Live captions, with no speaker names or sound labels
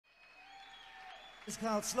It's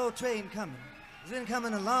called Slow Train Coming. It's been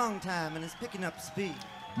coming a long time and it's picking up speed.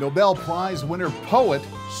 Nobel Prize winner, poet,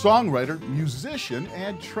 songwriter, musician,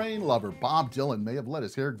 and train lover Bob Dylan may have let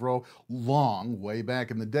his hair grow long way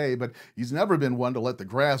back in the day, but he's never been one to let the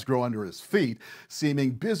grass grow under his feet,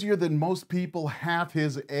 seeming busier than most people half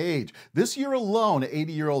his age. This year alone,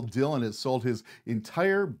 80-year-old Dylan has sold his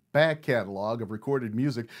entire back catalog of recorded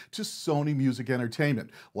music to Sony Music Entertainment.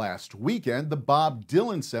 Last weekend, the Bob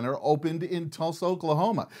Dylan Center opened in Tulsa,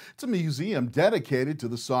 Oklahoma. It's a museum dedicated to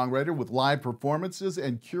the songwriter with live performances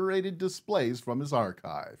and curated displays from his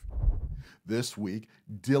archive. This week,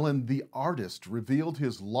 Dylan the artist revealed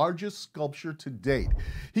his largest sculpture to date.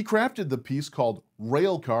 He crafted the piece called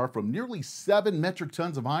Railcar from nearly 7 metric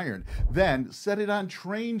tons of iron, then set it on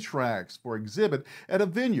train tracks for exhibit at a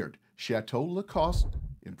vineyard, Chateau Lacoste,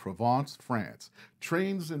 in Provence, France.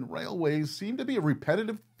 Trains and railways seem to be a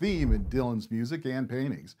repetitive theme in Dylan's music and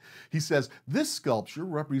paintings. He says this sculpture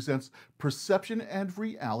represents perception and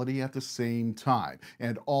reality at the same time,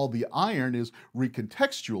 and all the iron is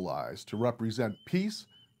recontextualized to represent peace,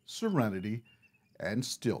 serenity, and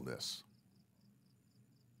stillness.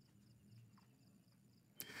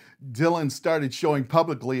 Dylan started showing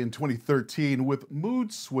publicly in 2013 with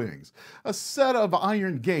Mood Swings, a set of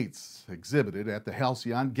iron gates exhibited at the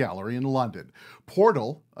Halcyon Gallery in London.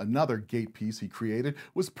 Portal, another gate piece he created,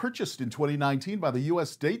 was purchased in 2019 by the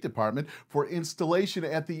U.S. State Department for installation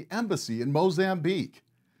at the embassy in Mozambique.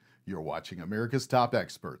 You're watching America's Top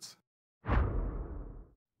Experts.